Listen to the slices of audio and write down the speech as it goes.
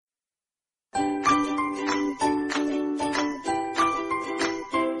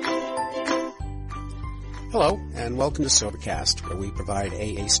Hello, and welcome to Sobercast, where we provide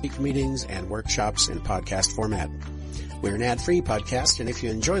AA speaker meetings and workshops in podcast format. We're an ad-free podcast, and if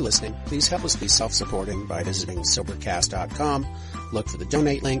you enjoy listening, please help us be self-supporting by visiting Sobercast.com, look for the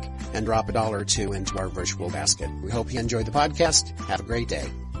donate link, and drop $1 or $2 into our virtual basket. We hope you enjoy the podcast. Have a great day.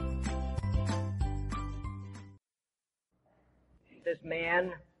 This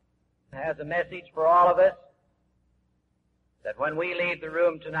man has a message for all of us, that when we leave the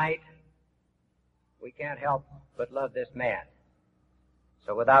room tonight, we can't help but love this man.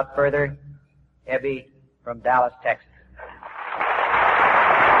 So without further, Ebby from Dallas, Texas.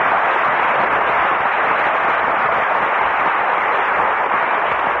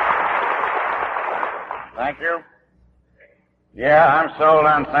 Thank you. Yeah, I'm sold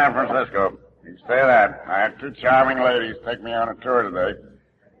on San Francisco. You say that. I had two charming ladies take me on a tour today,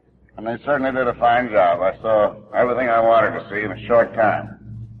 and they certainly did a fine job. I saw everything I wanted to see in a short time.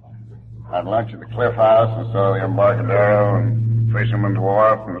 Had lunch at the Cliff House and saw the Embarcadero and Fisherman's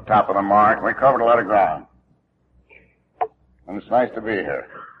Wharf and the top of the Mark. We covered a lot of ground. And it's nice to be here.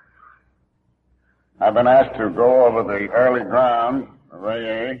 I've been asked to go over the early ground of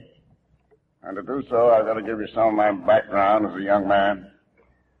AA, and to do so, I've got to give you some of my background as a young man.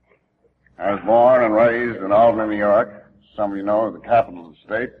 I was born and raised in Albany, New York. Some of you know, the capital of the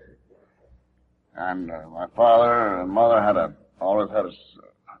state. And my father and mother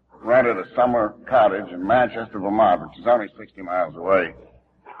rented a summer cottage in Manchester, Vermont, which is only 60 miles away.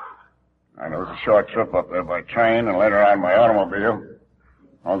 And it was a short trip up there by train and later on by automobile.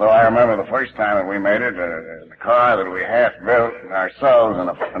 Although I remember the first time that we made it, the car that we half built ourselves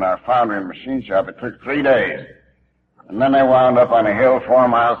in our foundry and machine shop, it took 3 days. And then they wound up on a hill 4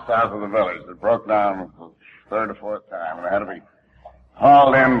 miles south of the village. It broke down for the third or fourth time, and it had to be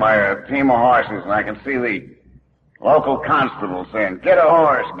hauled in by a team of horses, and I can see the local constable saying, "Get a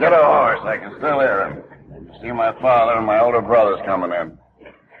horse, get a horse." I can still hear him. See my father and my older brothers coming in.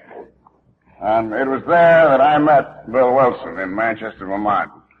 And it was there that I met Bill Wilson in Manchester,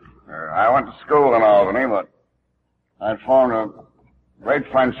 Vermont. I went to school in Albany, but I'd formed a great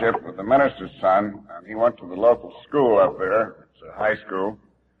friendship with the minister's son, and he went to the local school up there. It's a high school.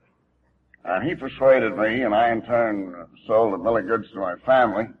 And he persuaded me, and I in turn sold a bill of goods to my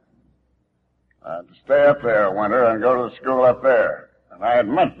family, to stay up there a winter and go to the school up there. And I had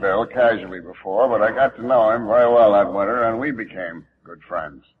met Bill casually before, but I got to know him very well that winter, and we became good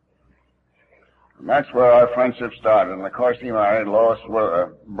friends. And that's where our friendship started. And of course he married Lois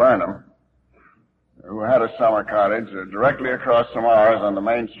Burnham, who had a summer cottage directly across from ours on the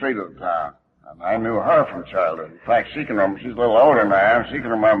main street of the town. And I knew her from childhood. In fact, she's a little older than I am. She can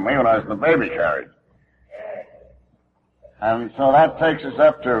remember me when I was in the baby carriage. And so that takes us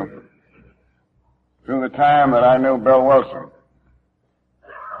up to the time that I knew Bill Wilson.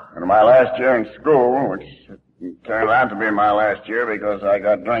 In my last year in school, which turned out to be my last year because I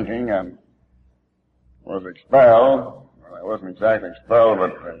got drinking and was expelled. Well, I wasn't exactly expelled,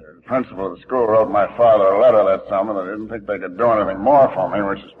 but the principal of the school wrote my father a letter that summer that I didn't think they could do anything more for me,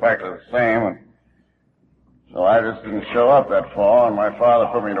 which is practically the same. And so I just didn't show up that fall, and my father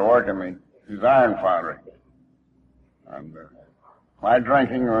put me to work in his iron foundry. And my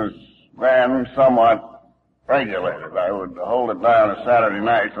drinking was then somewhat regulated. I would hold it down on Saturday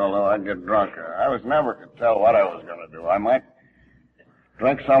nights, although I'd get drunk. I never could tell what I was going to do. I might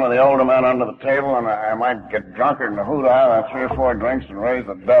drink some of the older men under the table, and I might get drunker than the hoot owl, have 3 or 4 drinks and raise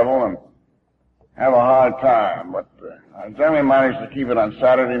the devil and have a hard time. But I generally managed to keep it on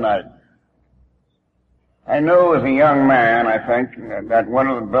Saturday night. I knew as a young man, I think, that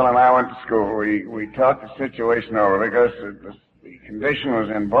when Bill and I went to school, we talked the situation over because the condition was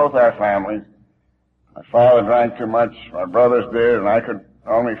in both our families. My father drank too much, my brothers did, and I could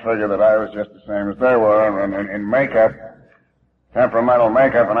only figure that I was just the same as they were, and in makeup, temperamental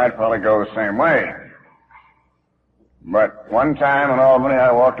makeup, and I'd probably go the same way. But one time in Albany,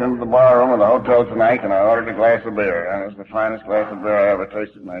 I walked into the bar room of the Hotel Tonight, and I ordered a glass of beer, and it was the finest glass of beer I ever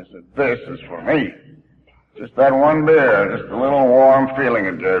tasted, and I said, "This is for me." Just that one beer, just a little warm feeling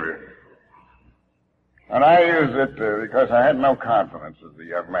it gave you. And I used it because I had no confidence as a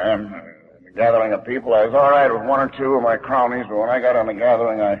young man. In the gathering of people, I was all right with 1 or 2 of my cronies, but when I got on the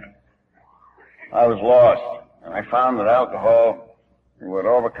gathering, I was lost. And I found that alcohol would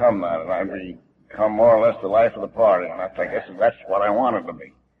overcome that, and I'd become more or less the life of the party. And I think that's what I wanted to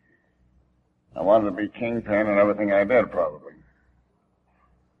be. I wanted to be kingpin in everything I did, probably.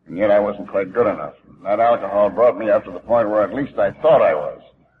 And yet I wasn't quite good enough. That alcohol brought me up to the point where at least I thought I was.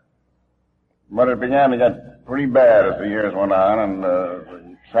 But it began to get pretty bad as the years went on, and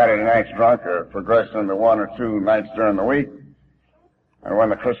the Saturday nights drunk progressed into 1 or 2 nights during the week. And when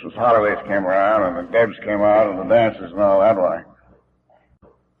the Christmas holidays came around and the Debs came out and the dances and all that, why,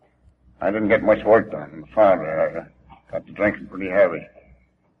 I didn't get much work done in the farm there. I got to drinking pretty heavy.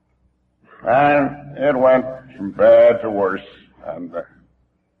 And it went from bad to worse. And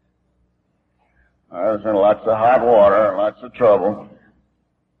I was in lots of hot water and lots of trouble.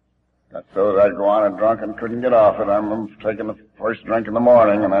 Got so that I'd go on and drunk and couldn't get off it. I remember taking the first drink in the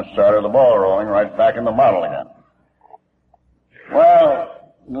morning, and that started the ball rolling right back in the bottle again.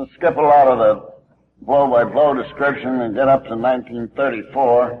 Well, to skip a lot of the blow-by-blow description and get up to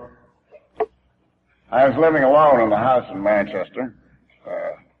 1934, I was living alone in the house in Manchester.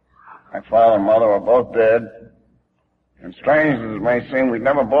 My father and mother were both dead. And strange as it may seem, we'd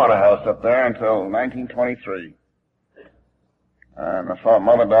never bought a house up there until 1923. And my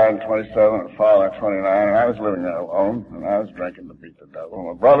mother died in 27 and father in 29, and I was living there alone, and I was drinking to beat the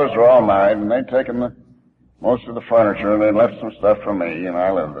devil. My brothers were all married, and they'd taken most of the furniture, and they'd left some stuff for me, and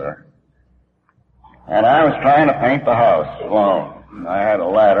I lived there. And I was trying to paint the house alone. And I had a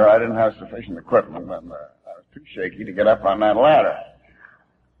ladder. I didn't have sufficient equipment, and I was too shaky to get up on that ladder.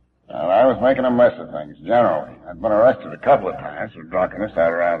 And I was making a mess of things, generally. I'd been arrested a couple of times for drunkenness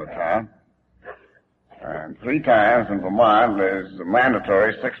out around the town. And 3 times in Vermont, there's a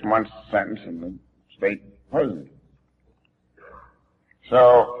mandatory 6-month sentence in the state prison.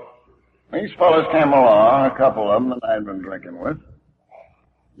 So, these fellows came along, a couple of them that I'd been drinking with,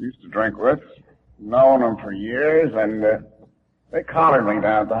 used to drink with, known them for years, and they collared me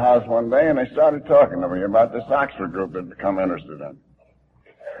down at the house one day, and they started talking to me about this Oxford group they'd become interested in.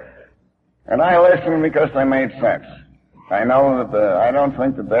 And I listened because they made sense. I know that I don't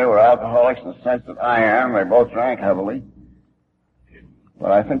think that they were alcoholics in the sense that I am. They both drank heavily.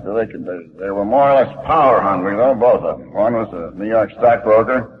 But I think that they were more or less power hungry, though, both of them. One was a New York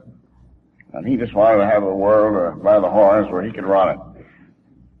stockbroker, and he just wanted to have the world by the horns where he could run it.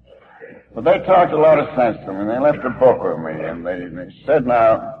 But they talked a lot of sense to me, and they left a book with me, and they said,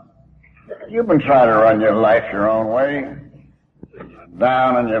 now, you've been trying to run your life your own way,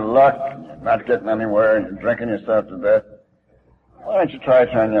 down on your luck, and you're not getting anywhere, and you're drinking yourself to death. Why don't you try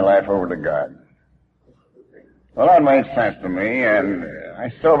turning your life over to God? Well, that made sense to me, and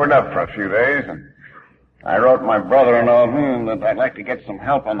I sobered up for a few days, and I wrote my brother-in-law that I'd like to get some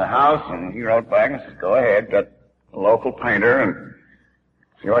help on the house, and he wrote back and said, go ahead, get a local painter and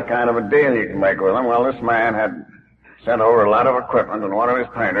see what kind of a deal you can make with him. Well, this man had sent over a lot of equipment and one of his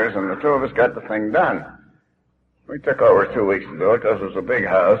painters, and the two of us got the thing done. We took over 2 weeks to do it because it was a big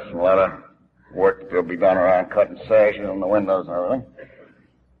house and a lot of work to be done around cutting sashes on the windows and everything.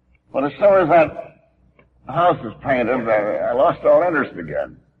 But as soon as that house was painted, I lost all interest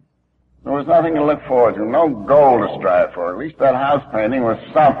again. There was nothing to look forward to, no goal to strive for. At least that house painting was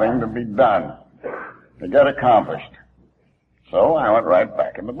something to be done, to get accomplished. So I went right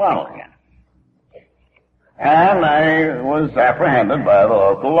back in the bottle again. And I was apprehended by the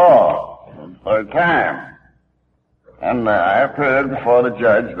local law for the 3rd time. And I appeared before the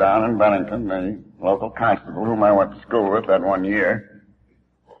judge down in Bennington, the local constable whom I went to school with that 1 year,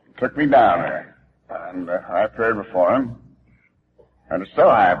 took me down there. And I appeared before him. And it so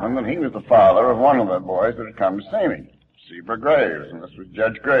happened that he was the father of one of the boys that had come to see me, Seaver Graves, and this was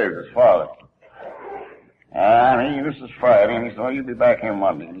Judge Graves' father. And this was Friday, and he said, well, you'll be back here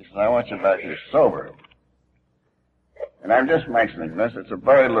Monday. And he said, I want you back here sober. And I'm just mentioning this. It's a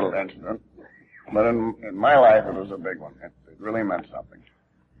very little incident. But in my life, it was a big one. It really meant something.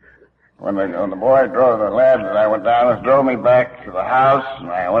 When the lad that I went down with drove me back to the house, and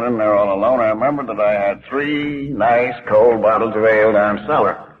I went in there all alone, I remembered that I had 3 nice cold bottles of ale down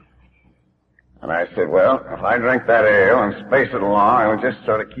cellar. And I said, well, if I drink that ale and space it along, it will just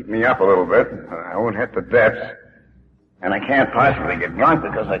sort of keep me up a little bit. I won't hit the depths. And I can't possibly get drunk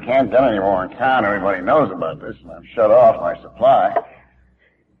because I can't get any more in town. Everybody knows about this, and I've shut off my supply.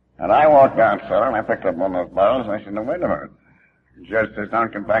 And I walked down cellar, and I picked up one of those bottles, and I said, no, wait a minute. The judge says,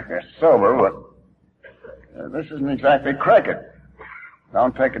 don't come back there sober, but this isn't exactly cricket.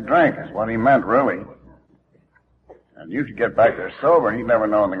 Don't take a drink, is what he meant, really. And you could get back there sober, and he'd never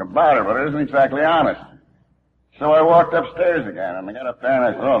know anything about it, but it isn't exactly honest. So I walked upstairs again, and I got up there,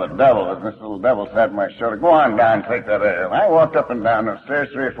 and I said, oh, the devil, this little devil sat on my shoulder. Go on down and take that ale. And I walked up and down the stairs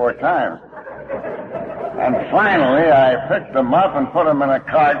 3 or 4 times. And finally, I picked them up and put them in a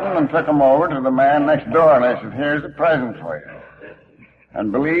carton and took them over to the man next door, and I said, here's a present for you.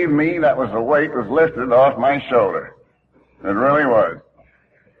 And believe me, that was the weight was lifted off my shoulder. It really was.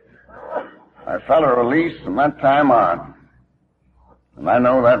 I felt a release from that time on. And I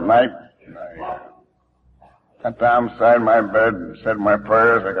know that night, I sat down beside my bed and said my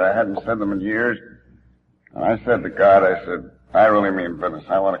prayers like I hadn't said them in years. And I said to God, I said, I really mean business.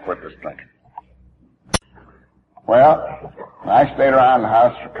 I want to quit this drinking. Well, I stayed around the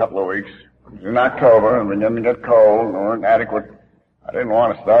house for a couple of weeks. It was in October, and beginning to get cold, and there weren't adequate. I didn't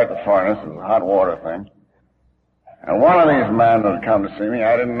want to start the furnace. It was a hot water thing. And one of these men that had come to see me,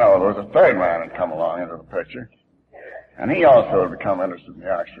 I didn't know. There was a third man that had come along into the picture. And he also had become interested in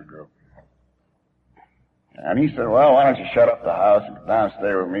the Oxford group. And he said, well, why don't you shut up the house and go down and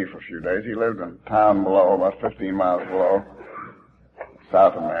stay with me for a few days? He lived in a town below, about 15 miles below,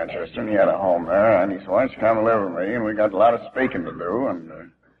 south of Manchester, and he had a home there. And he said, why don't you come and live with me? And we got a lot of speaking to do.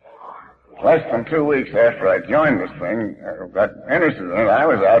 And less than 2 weeks after I joined this thing, I got interested in it. I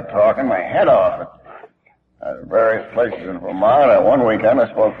was out talking my head off at various places in Vermont. One weekend I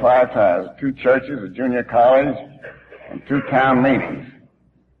spoke 5 times, 2 churches, a junior college, and 2 town meetings.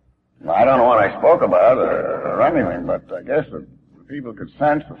 Now, I don't know what I spoke about or anything, but I guess the people could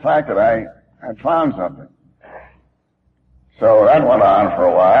sense the fact that I had found something. So that went on for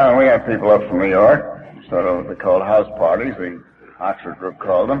a while, and we had people up from New York, sort of what they called house parties, the Oxford group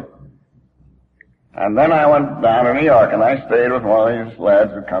called them. And then I went down to New York, and I stayed with one of these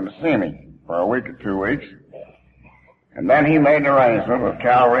lads who'd come to see me for a week or 2 weeks. And then he made an arrangement with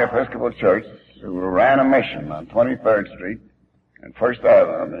Calvary Episcopal Church, who ran a mission on 23rd Street and First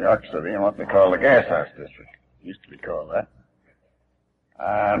Avenue in New York City in what they call the Gas House District. It used to be called that.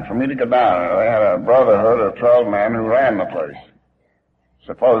 And for me to go down there, they had a brotherhood of 12 men who ran the place,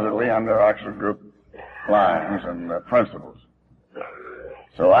 supposedly under Oxford Group lines and principles.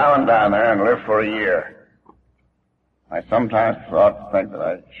 So I went down there and lived for a year. I sometimes think that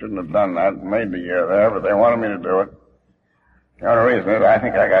I shouldn't have done that and made the year there, but they wanted me to do it. The only reason is I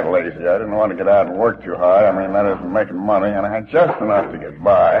think I got lazy. I didn't want to get out and work too hard. I mean, that isn't making money, and I had just enough to get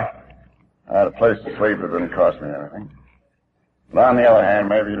by. I had a place to sleep that didn't cost me anything. But on the other hand,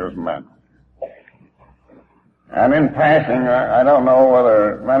 maybe it was meant. And in passing, I don't know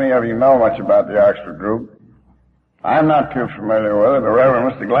whether many of you know much about the Oxford group. I'm not too familiar with it. The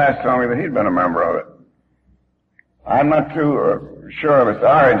Reverend Mr. Glass told me that he'd been a member of it. I'm not too sure of its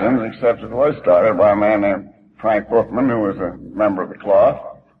origins, except it was started by a man named Frank Bookman, who was a member of the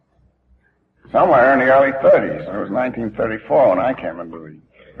cloth, somewhere in the early 30s. It was 1934 when I came into the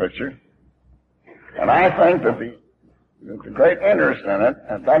picture. And I think that the great interest in it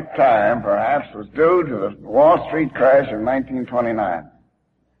at that time, perhaps, was due to the Wall Street crash of 1929.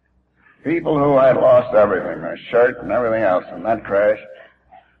 People who had lost everything, their shirt and everything else in that crash,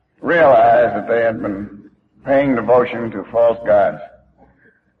 realized that they had been paying devotion to false gods.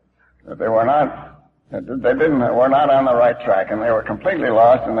 That they were not on the right track, and they were completely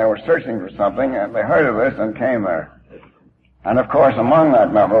lost, and they were searching for something, and they heard of this and came there. And of course, among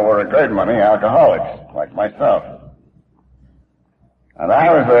that number were a great many alcoholics, like myself. And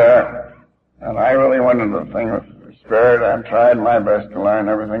I was there, and I really went into the thing with spirit and tried my best to learn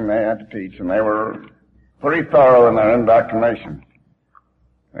everything they had to teach, and they were pretty thorough in their indoctrination.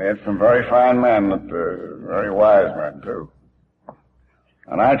 They had some very fine men, very wise men, too.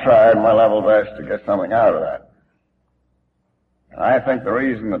 And I tried my level best to get something out of that. And I think the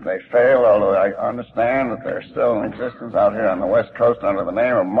reason that they failed, although I understand that they're still in existence out here on the West Coast under the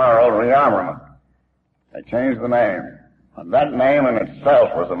name of moral rearmament. They changed the name. And that name in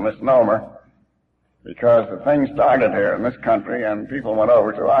itself was a misnomer, because the thing started here in this country, and people went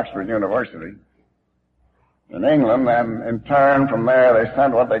over to Oxford University in England, and in turn from there they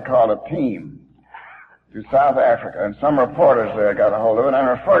sent what they called a team to South Africa, and some reporters there got a hold of it and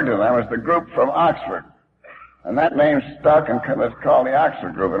referred to them as the group from Oxford. And that name stuck and was called the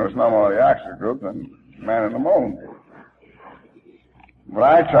Oxford Group, and it was no more the Oxford Group than Man in the Moon. But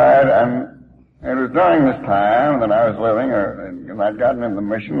I tried, and it was during this time that I was living, and I'd gotten in the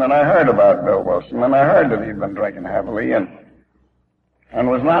mission, and I heard about Bill Wilson, and I heard that he'd been drinking heavily and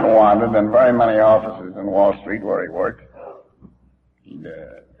was not wanted in very many offices in Wall Street where he worked. He'd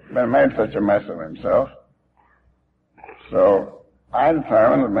made such a mess of himself. So I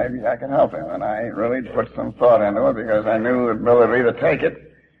determined that maybe I could help him, and I really put some thought into it, because I knew that Bill would either take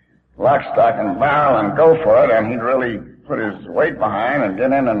it, lock, stock, and barrel, and go for it, and he'd really put his weight behind and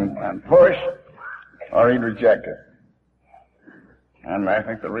get in and push, or he'd reject it. And I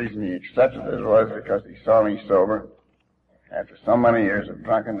think the reason he accepted it was because he saw me sober after so many years of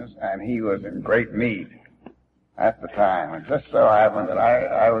drunkenness, and he was in great need at the time. It just so happened that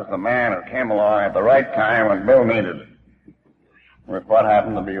I was the man who came along at the right time when Bill needed it, with what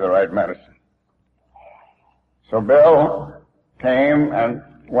happened to be the right medicine. So Bill came and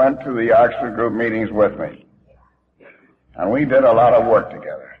went to the Oxford Group meetings with me, and we did a lot of work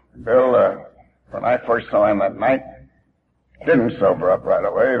together. Bill, when I first saw him that night, didn't sober up right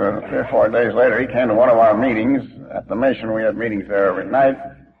away, but 3 or 4 days later he came to one of our meetings at the mission, we had meetings there every night.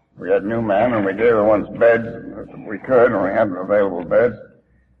 We had new men, and we gave the ones beds if we could, and we had available beds.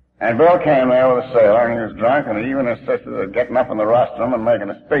 And Bill came there with a sailor, and he was drunk, and he even insisted on getting up in the rostrum and making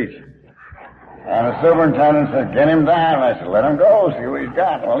a speech. And the superintendent said, "Get him down." And I said, "Let him go, see what he's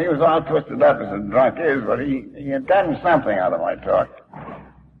got." Well, he was all twisted up as a drunk is, but he had gotten something out of my talk.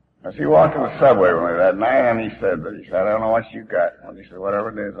 As he walked to the subway with me that night, and he said, "I don't know what you got." And he said, "Whatever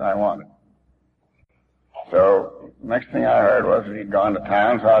it is, I want it." So, next thing I heard was that he'd gone to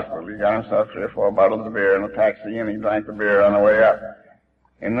Town's Hospital. He got himself 3 or 4 bottles of beer in a taxi, and he drank the beer on the way up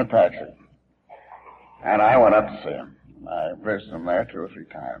in the taxi. And I went up to see him. I visited him there 2 or 3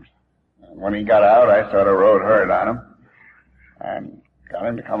 times. And when he got out, I sort of rode herd on him and got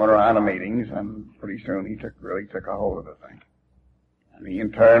him to come around to meetings, and pretty soon he really took a hold of the thing. And he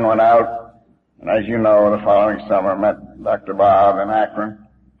in turn went out, and as you know, the following summer met Dr. Bob in Akron,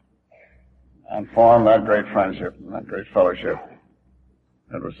 and formed that great friendship and that great fellowship.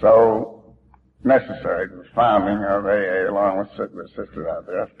 It was so necessary to the founding of AA, along with the sisters out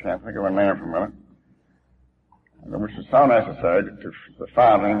there. I can't think of her name for a minute. Which was so necessary to the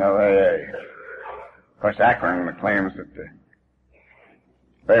founding of AA. Of course, Akron claims that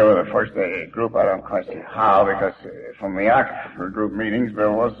they were the first AA group. I don't quite see how, because from the Oxford group meetings,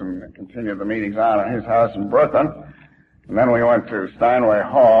 Bill Wilson continued the meetings on at his house in Brooklyn. And then we went to Steinway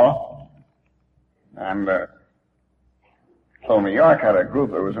Hall. And so New York had a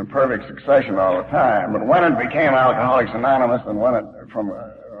group that was in perfect succession all the time. But when it became Alcoholics Anonymous and when it, from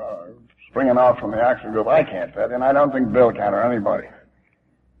springing off from the Oxford group, I can't tell you, and I don't think Bill can or anybody.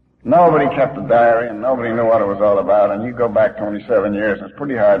 Nobody kept a diary, and nobody knew what it was all about. And you go back 27 years, and it's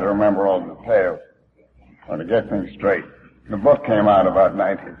pretty hard to remember all the details or to get things straight. The book came out about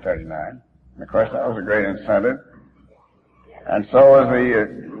 1939. And of course, that was a great incentive. And so was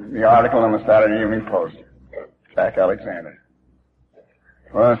the article in the Saturday Evening Post, Jack Alexander.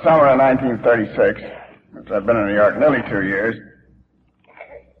 Well, in the summer of 1936, since I've been in New York nearly 2 years,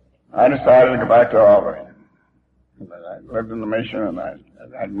 I decided to go back to Albany. I lived in the mission, and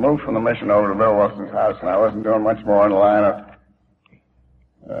I'd moved from the mission over to Bill Wilson's house, and I wasn't doing much more in the line of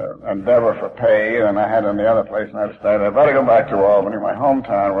endeavor for pay than I had in the other place, and I decided I'd better go back to Albany, my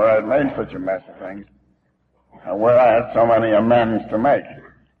hometown, where I'd made such a mess of things, and where I had so many amends to make.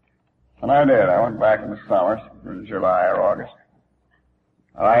 And I did. I went back in the summer, in July or August.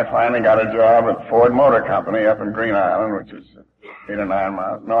 And I finally got a job at Ford Motor Company up in Green Island, which is 8 or 9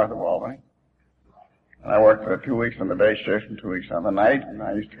 miles north of Albany. And I worked for 2 weeks on the day shift and 2 weeks on the night. And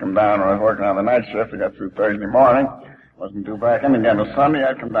I used to come down when I was working on the night shift. I got through Thursday morning. Wasn't due back in again till Sunday.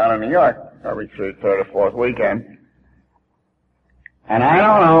 I'd come down to New York every 3rd or 4th weekend. And I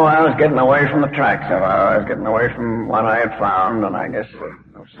don't know, I was getting away from the track somehow. I was getting away from what I had found, and I guess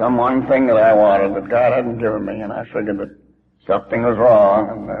some one thing that I wanted that God hadn't given me, and I figured that something was wrong,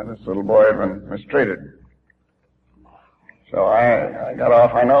 and this little boy had been mistreated. So I got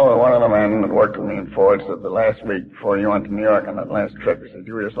off. I know that one of the men that worked with me in Ford said the last week before you went to New York on that last trip, he said,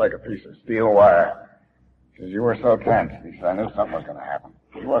 "You were just like a piece of steel wire." He says, "You were so tense." He said, "I knew something was going to happen."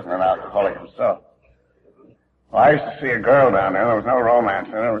 He wasn't an alcoholic himself. Well, I used to see a girl down there. There was no romance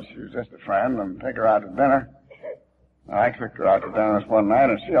in her. She was just a friend, and take her out to dinner. And I took her out to dinner this one night,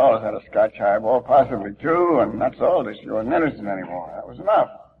 and she always had a Scotch highball, possibly 2, and that's all. She wasn't interested anymore. That was enough.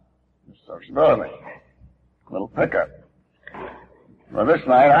 Sociability. A little pickup. Well, this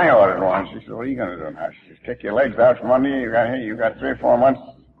night I ordered one. She said, "What are you going to do now?" She said, "Kick your legs out from under you. You got 3 or 4 months,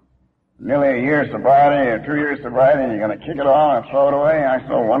 nearly a year sobriety, or 2 years sobriety, and you're going to kick it all and throw it away?" I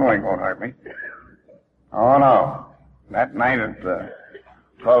said, "1 week won't hurt me." Oh, no. That night at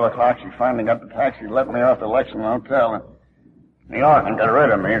 12 o'clock, she finally got the taxi, let me off the Lexington Hotel in New York and got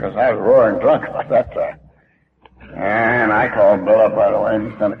rid of me because I was roaring drunk by that time. And I called Bill up right away,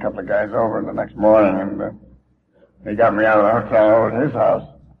 and he sent a couple of guys over the next morning, and they got me out of the hotel over to his house.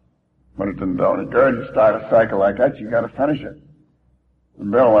 But it didn't do any good. You start a cycle like that, you got to finish it.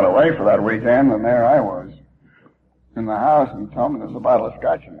 And Bill went away for that weekend, and there I was in the house, and he told me there's a bottle of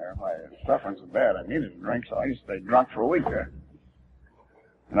Scotch in there. My sufferings so bad, I needed a drink, so I used to stay drunk for a week there.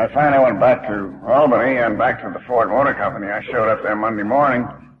 And I finally went back to Albany and back to the Ford Motor Company. I showed up there Monday morning,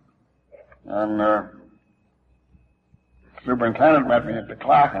 and the superintendent met me at the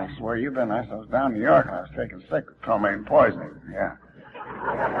clock, and he said, "Where you been?" I said, "I was down in New York, and I was taken sick with ptomaine poisoning." Yeah.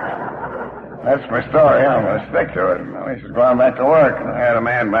 That's my story. I'm going to stick to it. And he said, "Going back to work." And I had a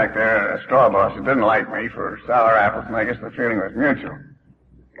man back there, a straw boss, who didn't like me for sour apples, and I guess the feeling was mutual.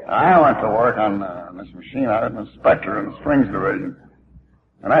 I went to work on this machine. I was an inspector in the springs division.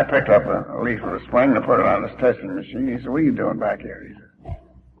 And I picked up a leaf of a spring to put it on this testing machine. He said, "What are you doing back here?"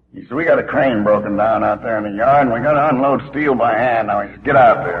 He said, we got a crane broken down out there in the yard, and we got to unload steel by hand. Now, he said, get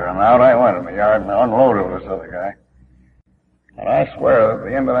out there. And out I went in the yard, and I unloaded with this other guy. And I swear, at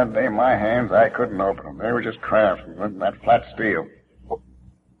the end of that day, my hands, I couldn't open them. They were just cramped from that flat steel.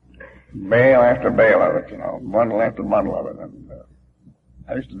 Bale after bale of it, bundle after bundle of it. And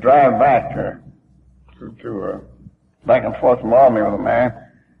I used to drive back back and forth from Albany with a man,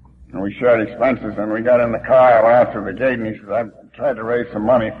 and we shared expenses, and we got in the car, I went out through the gate, and he says, I tried to raise some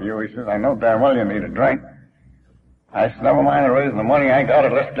money for you. He says, I know damn well you need a drink. I said, never mind raising the money, I got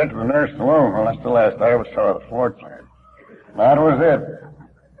it, let's get to the nearest saloon. Well, that's the last I ever saw of the Ford plant. That was it.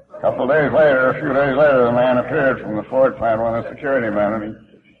 A few days later, the man appeared from the Ford plant, one of the security men, and he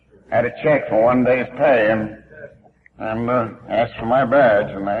had a check for one day's pay, and asked for my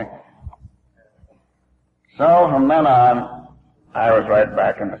badge, and so from then on, I was right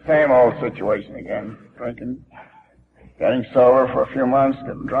back in the same old situation again, drinking, getting sober for a few months,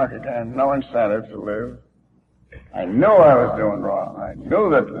 getting drunk again, no incentive to live. I knew I was doing wrong. I knew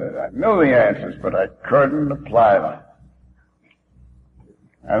the answers, but I couldn't apply them.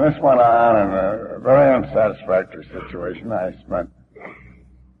 And this went on in a very unsatisfactory situation. I spent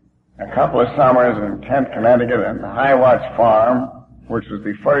a couple of summers in Kent, Connecticut, in the High Watch Farm, which was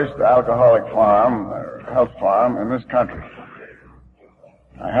the first alcoholic farm, or health farm, in this country.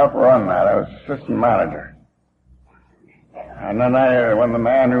 I helped run that. I was assistant manager. And then when the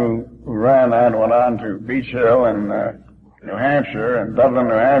man who ran that went on to Beach Hill in New Hampshire, in Dublin,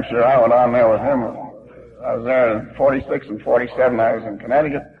 New Hampshire, I went on there with him. I was there in 46 and 47, I was in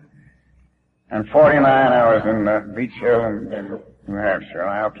Connecticut. And 49, I was in Beach Hill in New Hampshire, and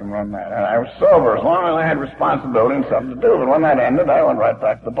I helped him run that. And I was sober as long as I had responsibility and something to do. But when that ended, I went right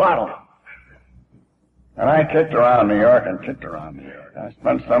back to the bottle. And I kicked around New York and kicked around New York. I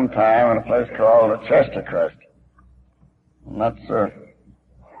spent some time in a place called the Chester Crest. And that's,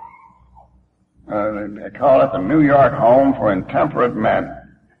 they call it the New York Home for Intemperate Men.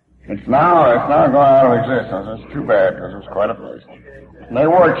 It's now gone out of existence. It's too bad, because it was quite a place. And they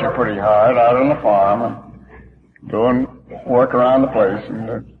worked you pretty hard out on the farm and doing work around the place,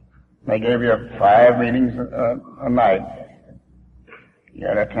 and they gave you 5 meetings a night. You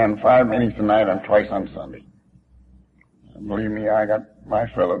had to attend 5 meetings a night and twice on Sunday. And believe me, I got my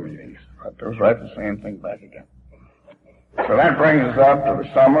fill of meetings. But it was right the same thing back again. So that brings us up to the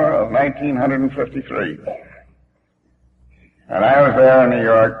summer of 1953. And I was there in New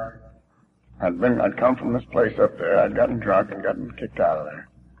York. I'd come from this place up there. I'd gotten drunk and gotten kicked out of there.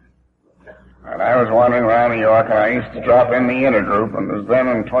 And I was wandering around New York, and I used to drop in the intergroup, and it was then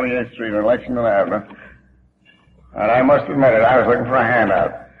on 28th Street in Lexington Avenue. And I must admit it, I was looking for a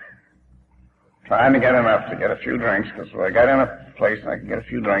handout. Trying to get enough to get a few drinks, because when I got in a place and I could get a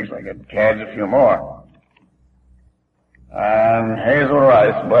few drinks, I could cadge a few more. And Hazel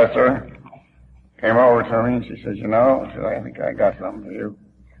Rice, bless her, came over to me and she said, I think I got something for you.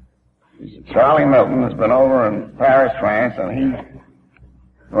 She said, Charlie Milton has been over in Paris, France, and he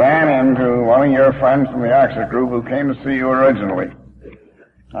ran into one of your friends from the Oxford group who came to see you originally.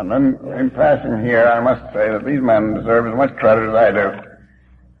 And then, in passing here, I must say that these men deserve as much credit as I do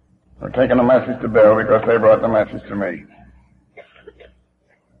for taking the message to Bill, because they brought the message to me.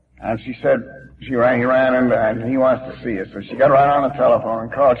 And she said, he ran in and he wants to see you. So she got right on the telephone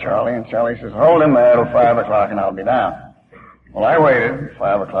and called Charlie, and Charlie says, hold him there till 5 o'clock and I'll be down. Well, I waited.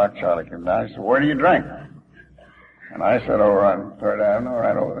 5 o'clock, Charlie came down. He said, where do you drink? And I said, over on 3rd Avenue,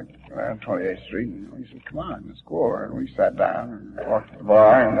 right over on 28th Street. And he said, come on, let's go over. And we sat down and walked to the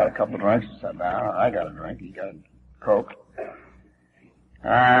bar and got a couple of drinks and sat down. I got a drink. He got a Coke.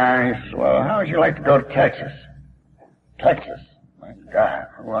 And he said, well, how would you like to go to Texas? Texas? My God,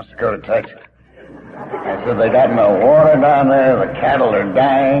 who wants to go to Texas? I said, they got no water down there. The cattle are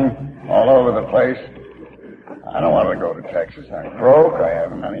dying all over the place. I don't want to go to Texas. I'm broke. I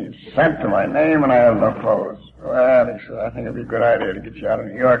haven't any cent to my name, and I have no clothes. Well, he said, I think it'd be a good idea to get you out of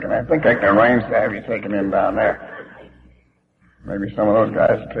New York, and I think I can arrange to have you taken in down there. Maybe some of those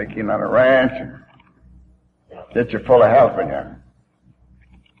guys will take you in on a ranch and get you full of health again.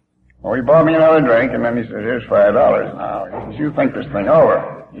 Well, he bought me another drink, and then he said, here's $5 now. He says, you think this thing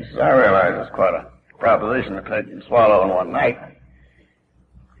over. He says, I realize it's quite a proposition to take and swallow in one night.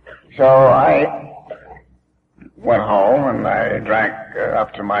 So I went home, and I drank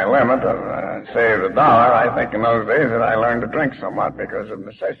up to my limit and saved $1. I think in those days that I learned to drink somewhat because of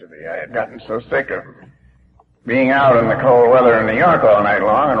necessity. I had gotten so sick of being out in the cold weather in New York all night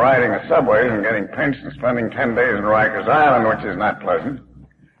long and riding the subways and getting pinched and spending 10 days in Rikers Island, which is not pleasant.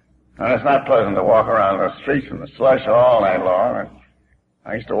 And it's not pleasant to walk around those streets in the slush all night long. And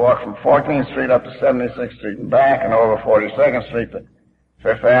I used to walk from 14th Street up to 76th Street and back and over 42nd Street to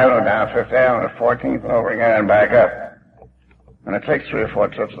Fifth Avenue, down Fifth Avenue to 14th, and over again and back up. And it takes 3 or 4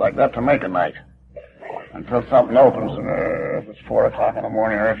 trips like that to make a night. Until something opens, and if it's 4 o'clock in the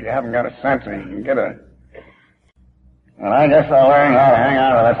morning, or if you haven't got a sensor, you can get a... And I guess I learned how to hang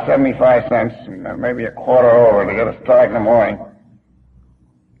on to that 75 cents, and maybe a quarter over to get a start in the morning.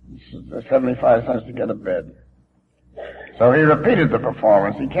 75 cents to get a bed. So he repeated the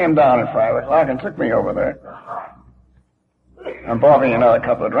performance. He came down at 5 o'clock and took me over there. And bought me another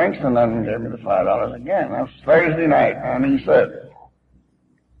couple of drinks, and then gave me the $5 again. That was Thursday night, and he said,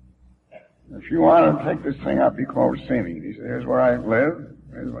 if you want to take this thing up, you come over to see me. He said, here's where I live,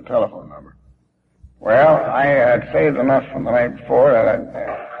 here's my telephone number. Well, I had saved enough from the night before that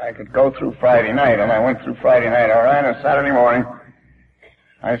I could go through Friday night, and I went through Friday night, all right, and Saturday morning,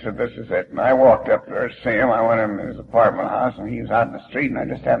 I said, this is it. And I walked up there to see him. I went in his apartment house, and he was out in the street, and I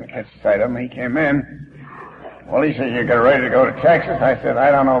just happened to catch sight of him. He came in. Well, he said, you get ready to go to Texas? I said,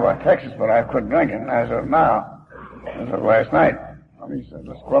 I don't know about Texas, but I quit drinking. And I said, now. This was last night. Well, he said,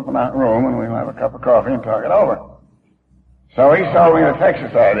 let's go up in that room, and we'll have a cup of coffee and talk it over. So he sold me the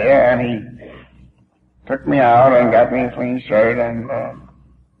Texas idea, and he took me out and got me a clean shirt and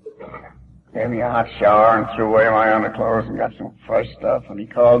gave me a hot shower and threw away my underclothes and got some fresh stuff. And he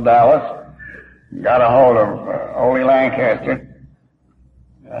called Dallas and got a hold of Ole Lancaster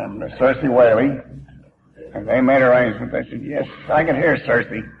and Cersei Whaley. And they made arrangements. They said, yes, I can hear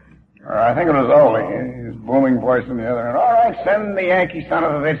Cersei. Or I think it was Ole, his booming voice in the other end. All right, send the Yankee son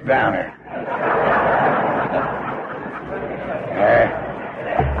of a bitch down here.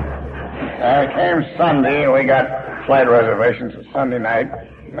 Came Sunday, and we got flight reservations for Sunday night.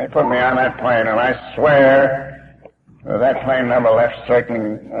 And they put me on that plane, and I swear that plane never left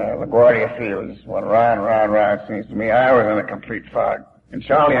circling LaGuardia Fields. Went round, it seems to me. I was in a complete fog. And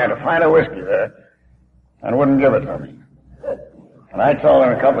Charlie had a pint of whiskey there and wouldn't give it to me. And I told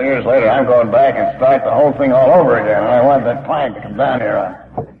him a couple of years later, I'm going back and start the whole thing all over again, and I want that plane to come down here on.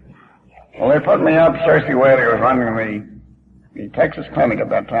 Well, they put me up. Cersei Whaley was running the Texas clinic at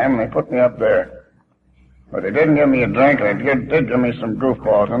that time, and they put me up there. But they didn't give me a drink, and they did give me some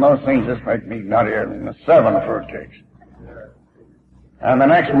goofballs, and those things just make me nuttier than the 7 fruitcakes. And the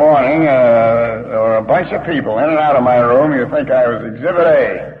next morning, there were a bunch of people in and out of my room. You'd think I was Exhibit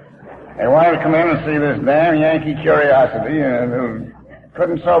A. They wanted to come in and see this damn Yankee curiosity, who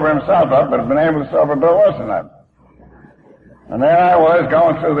couldn't sober himself up, but had been able to sober Bill Wilson up. And there I was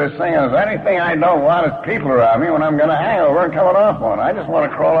going through this thing, and there's anything I don't want is people around me when I'm going to hang over and coming off one. I just want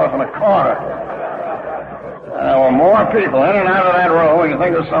to crawl off in a corner. And there were more people in and out of that room, and you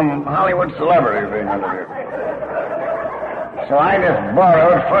think of some Hollywood celebrity being interviewed. So I just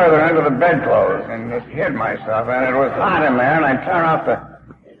burrowed further into the bedclothes and just hid myself, and it was hot in there, and I'd turn off the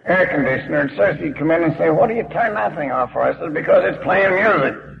air conditioner, and Cersei would come in and say, what do you turn that thing off for? I said, because it's playing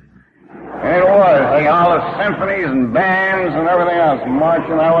music. And it was. All the symphonies and bands and everything else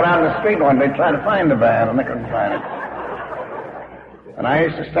marching. I went out in the street one day trying to find the band, and they couldn't find it. And I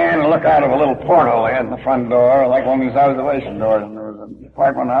used to stand and look out of a little porthole they had in the front door, like one of these observation doors, and there was an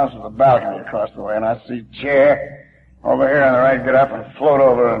apartment house with a balcony across the way, and I'd see a chair over here on the right, get up and float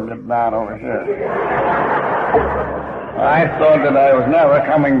over and get down over here. I thought that I was never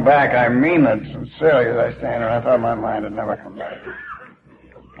coming back. I mean it sincerely as I stand there. I thought my mind had never come back.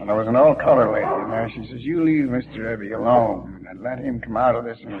 And there was an old colored lady in there. She says, you leave Mr. Ebby alone and let him come out of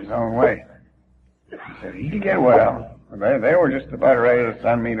this in his own way. He said, he'll get well. They were just about ready to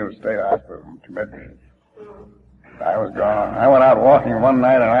send me to a state hospital and commit me. I was gone. I went out walking one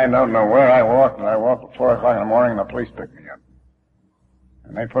night, and I don't know where I walked, and I walked at 4 o'clock in the morning, and the police picked me up.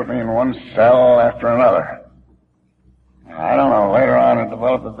 And they put me in one cell after another. I don't know, later on it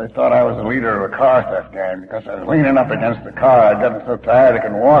developed that they thought I was the leader of a car theft gang because I was leaning up against the car. I'd gotten so tired I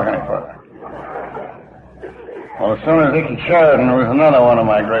couldn't walk any further. Well, as soon as Icky Sheridan, who was another one of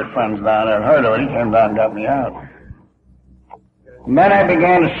my great friends down there, heard of it, he came down and got me out. And then I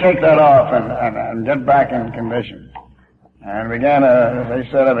began to shake that off and get back in condition. And began to, as they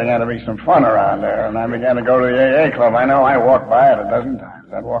said, there began to be some fun around there. And I began to go to the AA club. I know I walked by it a dozen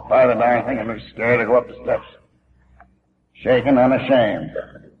times. I'd walk by the darn thing and was scared to go up the steps. Shaken, unashamed.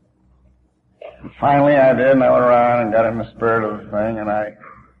 And finally I did, and I went around and got in the spirit of the thing, and I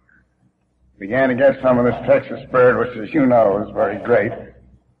began to get some of this Texas spirit, which, as you know, is very great.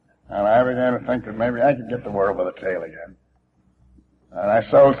 And I began to think that maybe I could get the world by the tail again. And I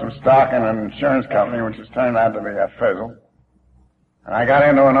sold some stock in an insurance company, which has turned out to be a fizzle. And I got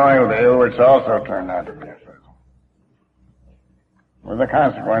into an oil deal, which also turned out to be a fizzle. With the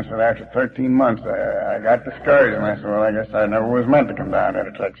consequence that after 13 months, I got discouraged, and I said, well, I guess I never was meant to come down here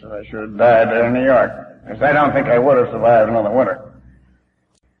to Texas. I should have died there in New York. Because I don't think I would have survived another winter.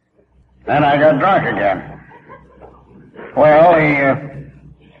 Then I got drunk again. Well,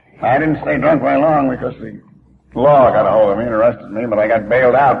 I didn't stay drunk very long because the law got a hold of me and arrested me, but I got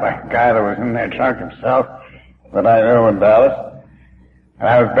bailed out by a guy that was in there drunk himself that I knew in Dallas. And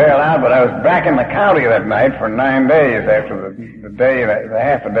I was bailed out, but I was back in the county that night for 9 days after the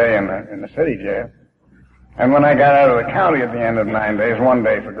half a day in the city jail. And when I got out of the county at the end of 9 days, 1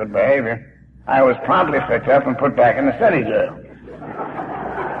 day for good behavior, I was promptly picked up and put back in the city jail.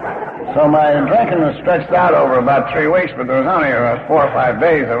 So my drinking was stretched out over about 3 weeks, but there was only about 4 or 5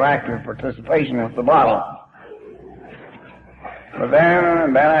 days of active participation with the bottle. But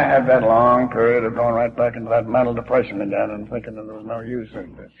then I had that long period of going right back into that mental depression again and thinking that there was no use.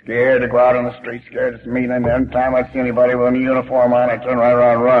 And scared to go out on the street, scared to meet, and every time I'd see anybody with a uniform on, I'd turn right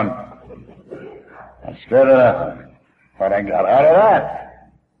around and run. I was scared of nothing. But I got out of that.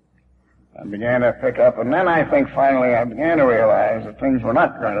 I began to pick up, and then I think finally I began to realize that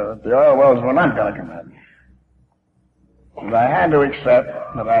that the oil wells were not going to come in. And I had to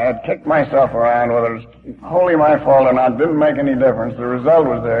accept that I had kicked myself around, whether it was wholly my fault or not, didn't make any difference. The result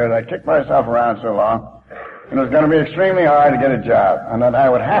was there that I kicked myself around so long, and it was going to be extremely hard to get a job, and that I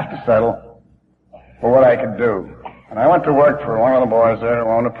would have to settle for what I could do. And I went to work for one of the boys there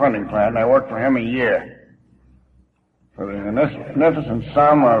who owned a printing plant, and I worked for him a year for the magnificent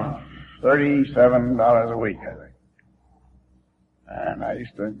sum of $37 a week, I think. And I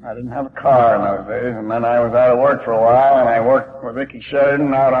didn't have a car in those days, and then I was out of work for a while, and I worked with Icky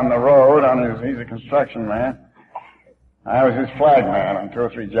Sheridan out on the road he's a construction man. I was his flag man on 2 or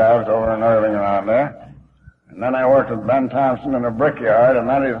 3 jobs over in Irving around there. And then I worked with Ben Thompson in a brickyard,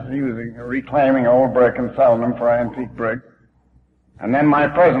 and he was reclaiming old brick and selling them for antique brick. And then my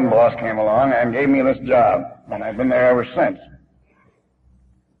present boss came along and gave me this job, and I've been there ever since.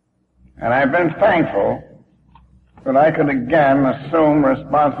 And I've been thankful that I could again assume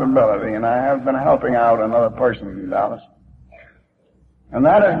responsibility, and I have been helping out another person in Dallas. And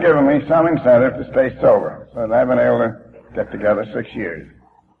that has given me some incentive to stay sober, so that I've been able to get together 6 years.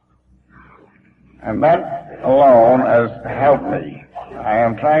 And that alone has helped me. I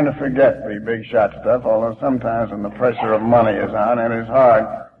am trying to forget the big shot stuff, although sometimes when the pressure of money is on, it is hard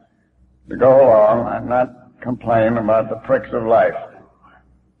to go along and not complain about the pricks of life.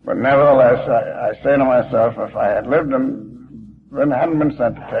 But nevertheless, I say to myself, if I had lived hadn't been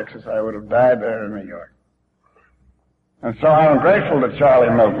sent to Texas, I would have died there in New York. And so I'm grateful to Charlie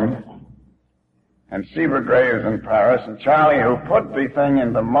Milton and Seaver Graves in Paris, and Charlie who put the thing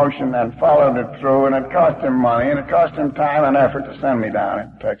into motion and followed it through, and it cost him money, and it cost him time and effort to send me down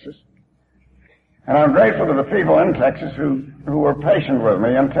to Texas. And I'm grateful to the people in Texas who were patient with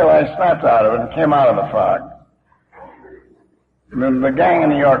me until I snapped out of it and came out of the fog. The gang in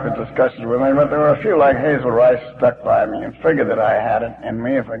New York was disgusted with me, but there were a few like Hazel Rice stuck by me and figured that I had it in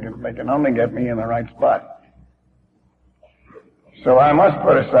me if they can only get me in the right spot. So I must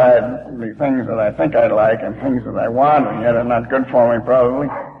put aside the things that I think I'd like and things that I want and yet are not good for me probably,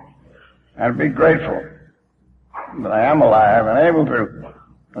 and be grateful that I am alive and able to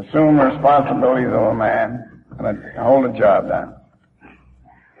assume the responsibilities of a man and hold a job down.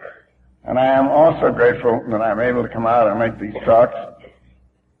 And I am also grateful that I'm able to come out and make these talks.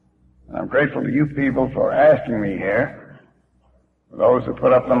 And I'm grateful to you people for asking me here, for those who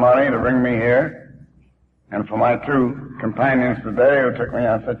put up the money to bring me here, and for my 2 companions today who took me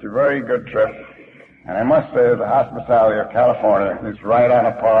on such a very good trip. And I must say that the hospitality of California is right on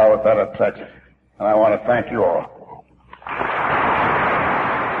a par with that of Texas. And I want to thank you all.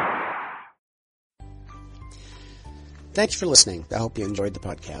 Thanks for listening. I hope you enjoyed the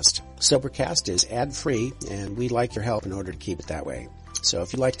podcast. Sobercast is ad-free, and we'd like your help in order to keep it that way. So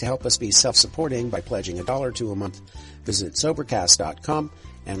if you'd like to help us be self-supporting by pledging $1 or $2 a month, visit Sobercast.com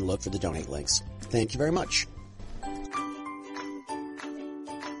and look for the donate links. Thank you very much.